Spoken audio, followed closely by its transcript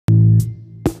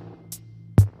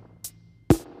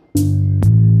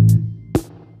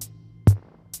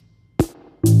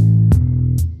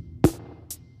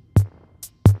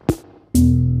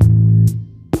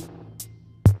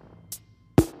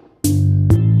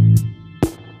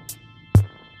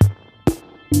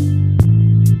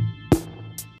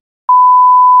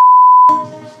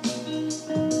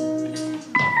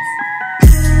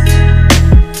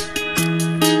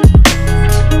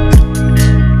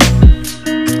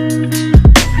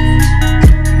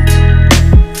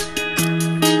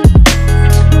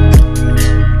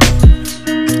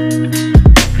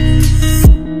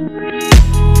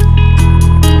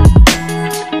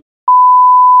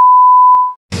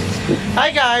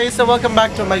guys! So welcome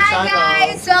back to my channel.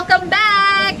 Hi guys! Welcome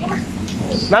back!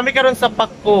 Nami karon sa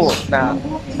Paku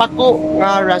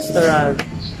nga restaurant.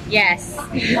 Yes.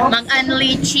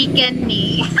 Mag-unli chicken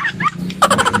ni.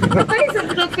 Ay,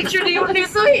 sa picture na yung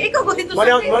lisoy. Ikaw ko dito sa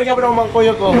Wala ka ba ng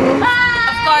mangkuyo ko?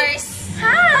 Of course.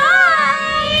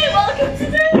 Hi! Welcome to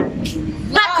the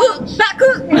Paku!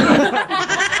 Paku!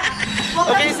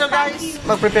 Okay, so guys,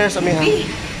 mag-prepare sa miha.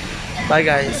 Bye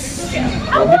guys.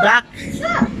 We'll be back.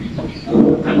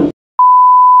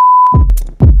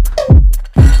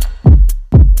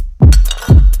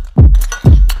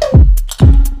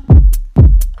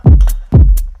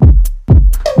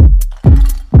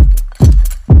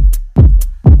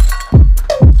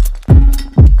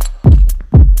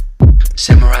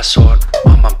 Samurai sword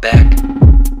on my back.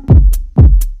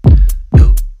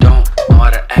 You don't know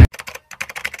how to act.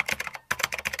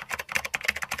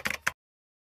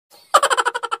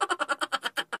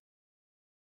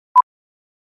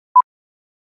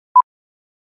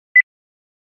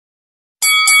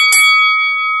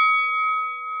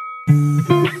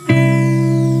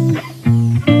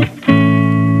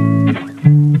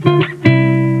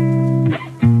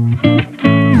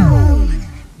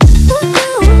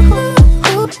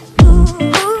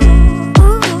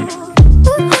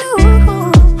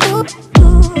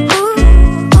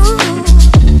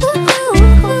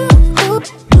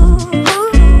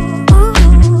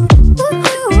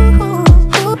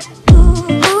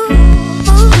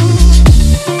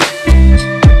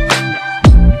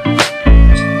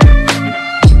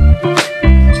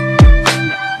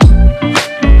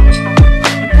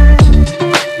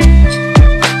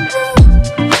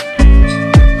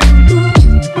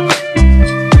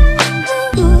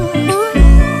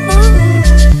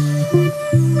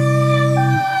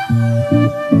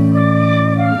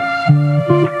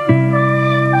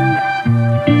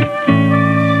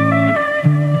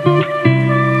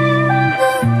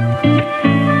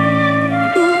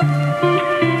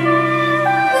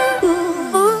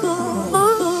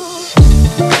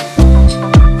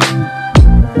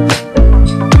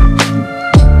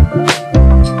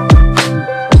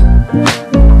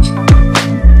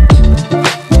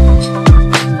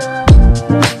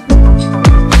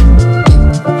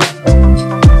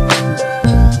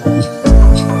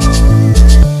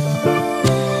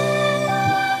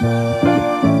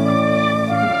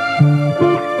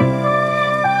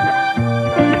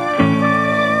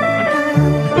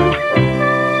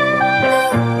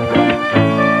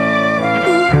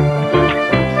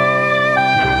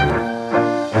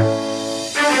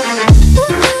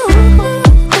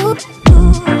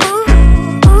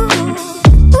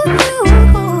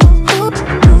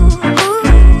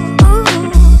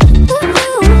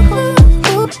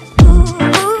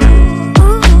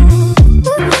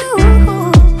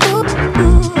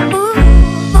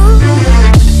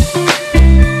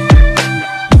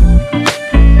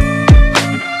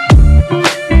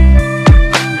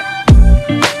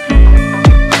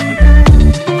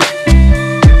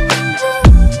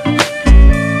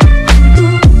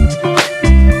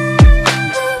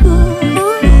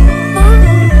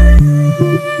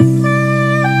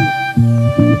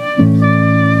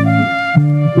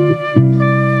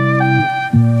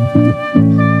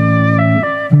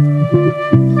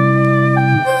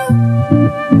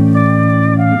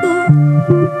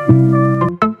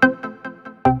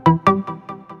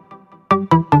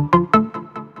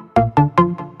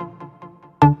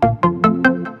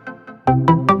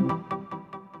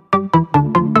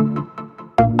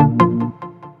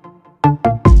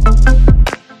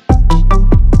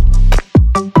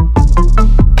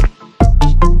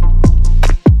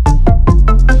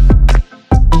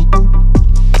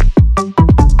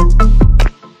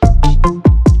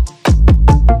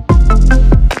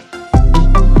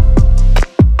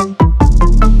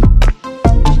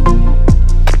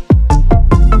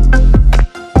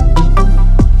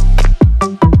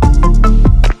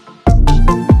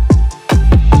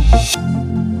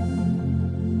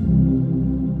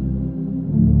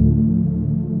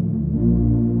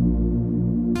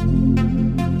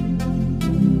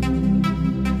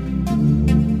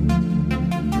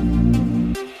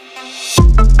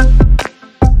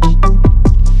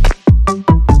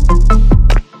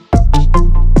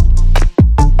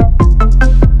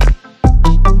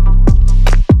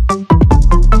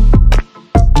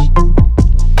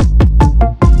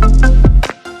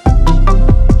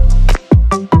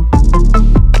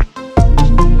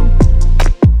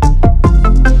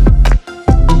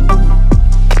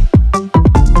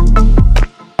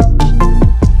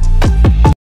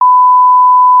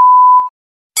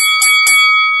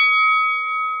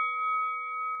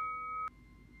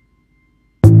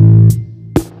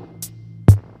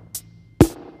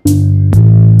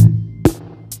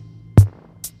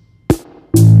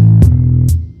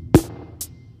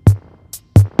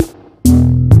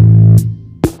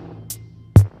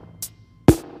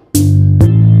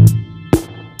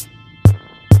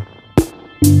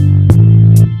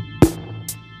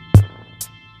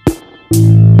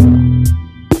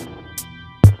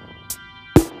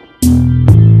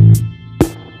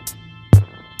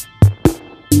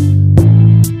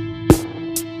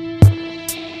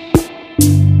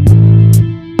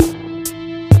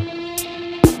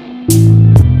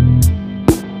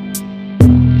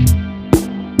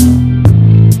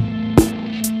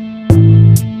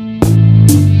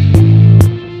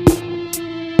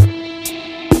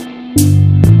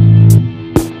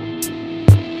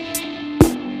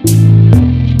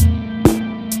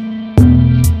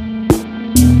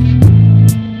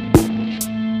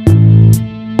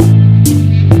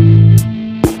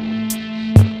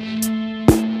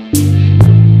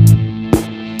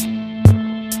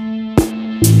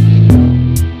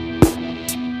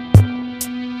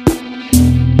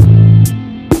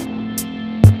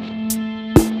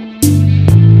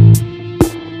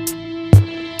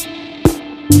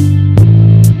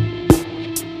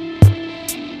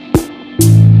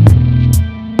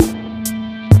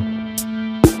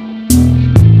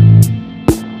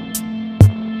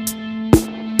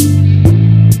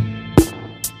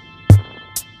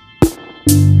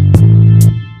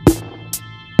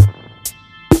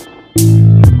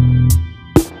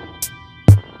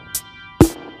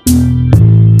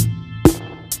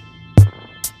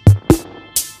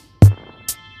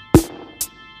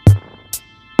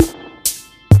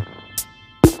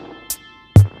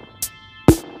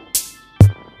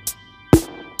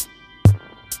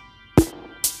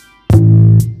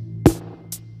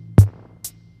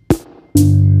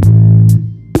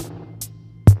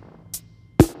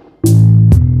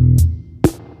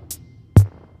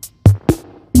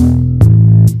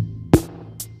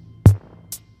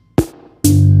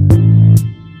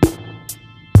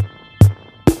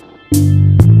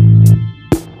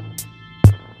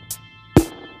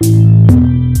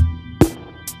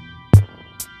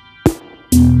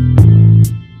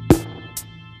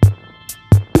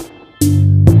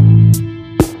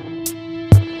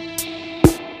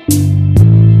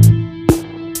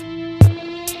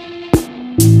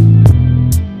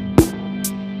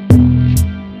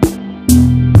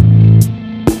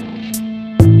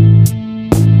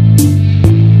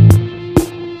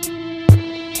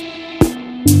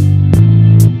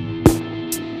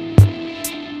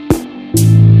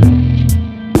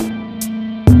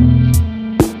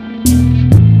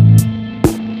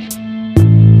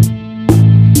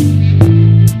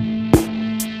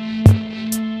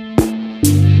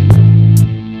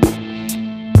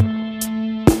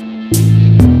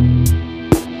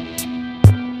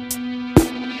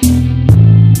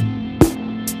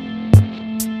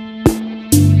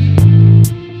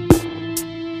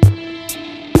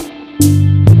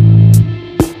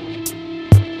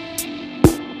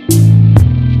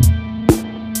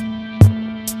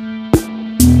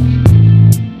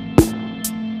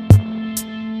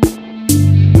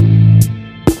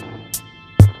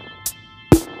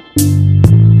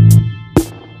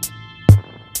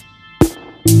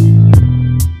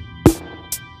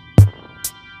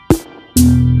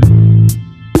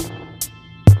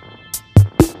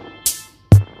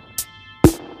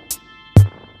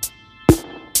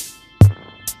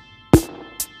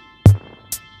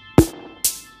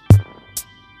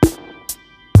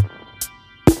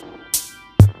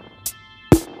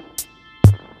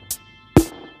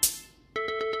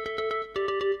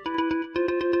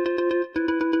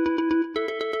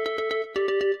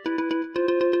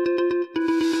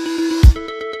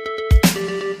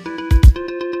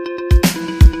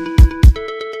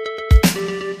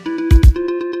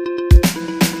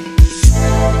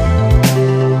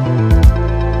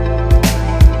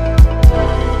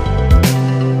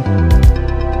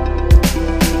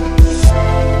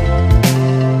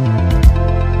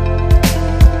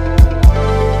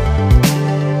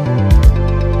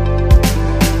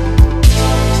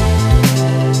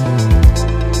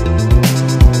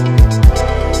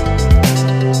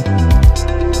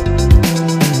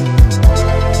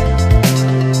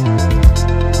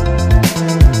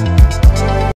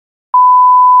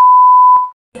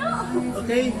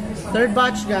 third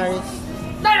batch, guys.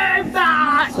 Third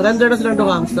batch! Surrender na silang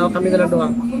duha. So, kami na lang duha.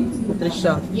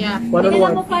 Patricia. Yeah. One on Hindi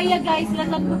one. na mo kaya, guys.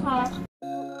 Lalag mo ha.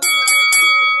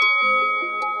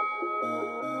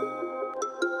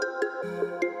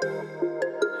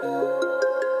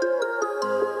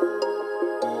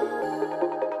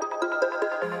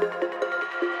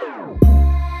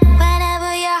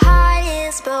 Whenever your heart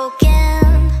is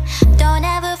broken, don't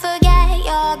ever forget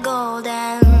you're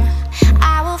golden.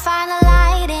 I will find the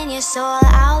light in your soul,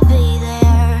 I'll be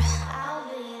there.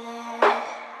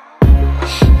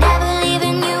 Never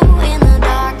leaving you in the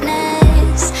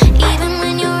darkness, even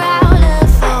when you're out of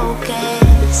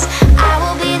focus. I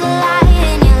will be the light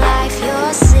in your life,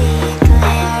 you'll see it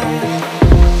clear.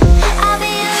 I'll be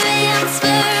your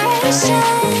inspiration,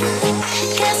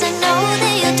 'cause I know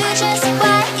that you'll do just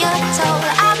what you're told.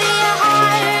 I'll be your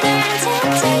hard-earned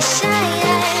temptation,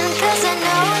 'cause I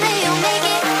know that you'll make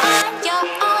it on your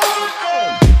own.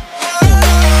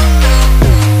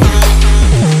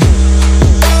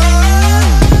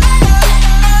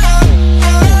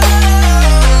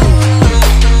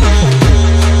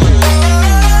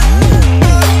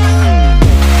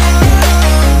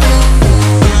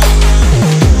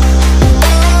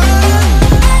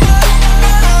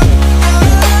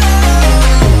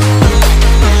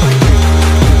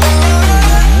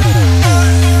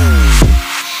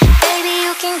 Baby,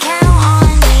 you can count on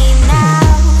me now.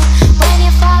 When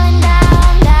you're falling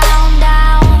down, down,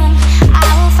 down, I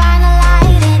will find the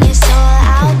light in your soul,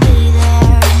 I'll be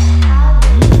there.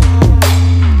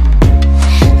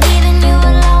 Leaving you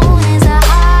alone is the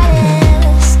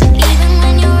hardest, even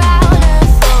when you're out of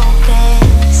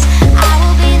focus. I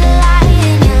will be the light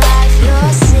in your life,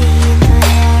 you'll see it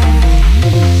clear.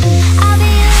 I'll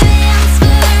be your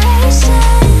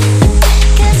inspiration,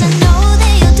 'cause I know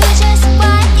that you'll do just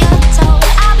what you're told.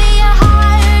 I'll be your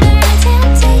hard-earned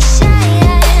temptation,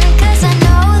 'cause I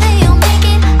know that you'll make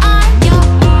it on your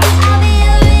own. I'll be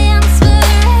your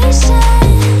inspiration,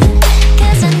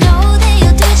 'cause I know that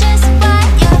you'll do just what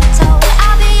you're told.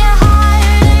 I'll be your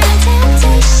hard-earned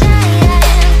temptation,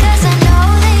 'cause I know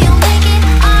that you'll make it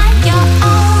on your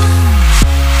own.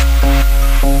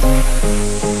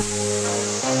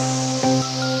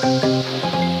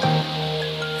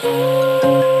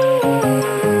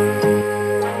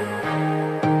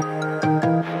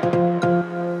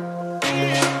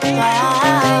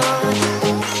 Wow.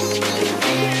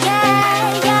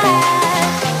 Yeah, yeah.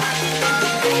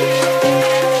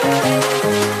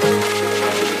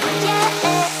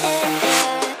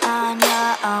 On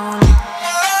your own.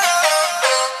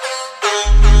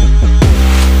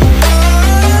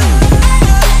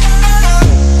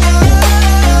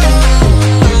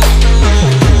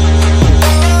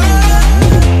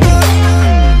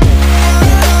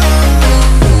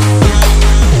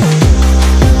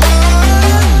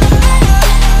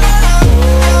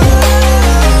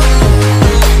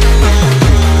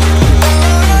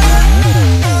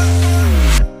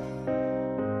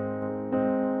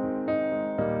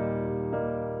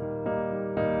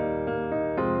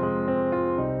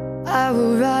 I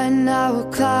will run, I will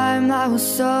climb, I will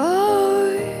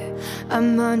soar.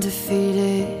 I'm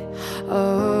undefeated.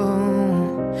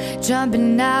 Oh,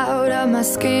 jumping out of my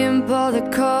skin, pull the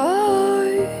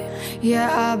cord. Yeah,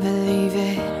 I believe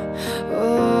it.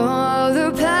 Oh,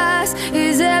 the past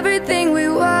is everything we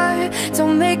were.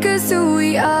 Don't make us who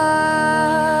we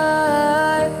are.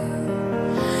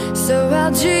 So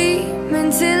I'll dream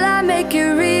until I make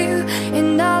it real,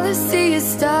 and all I see is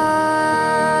stars.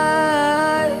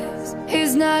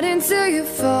 It's not until you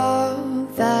fall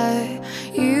that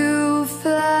you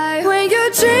fly. When your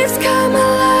dreams come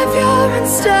alive, you're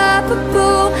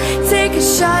unstoppable. Take a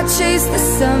shot, chase the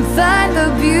sun, find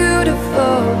the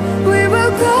beautiful. We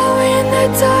will glow in the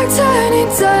dark,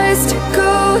 turning dust to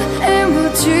gold, and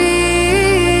we'll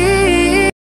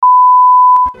dream.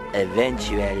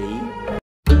 Eventually.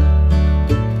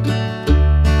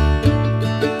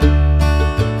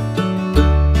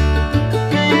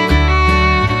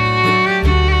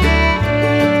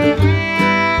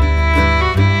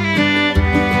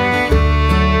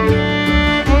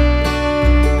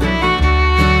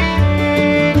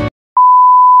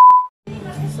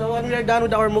 So, we are done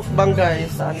with our mukbang, guys.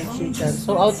 Sa aming chicken.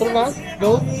 So, outro na.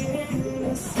 Go.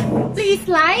 Please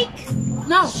like.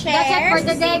 No, Share. that's it for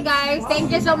today, guys.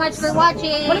 Thank you so much for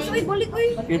watching.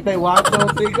 Kita, 1, 2,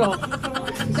 3, go.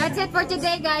 That's it for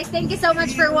today, guys. Thank you so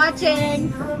much for watching.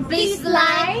 Please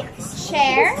like,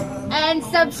 Share. and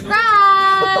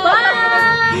subscribe.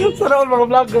 Bye! Sana all mga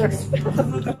vloggers.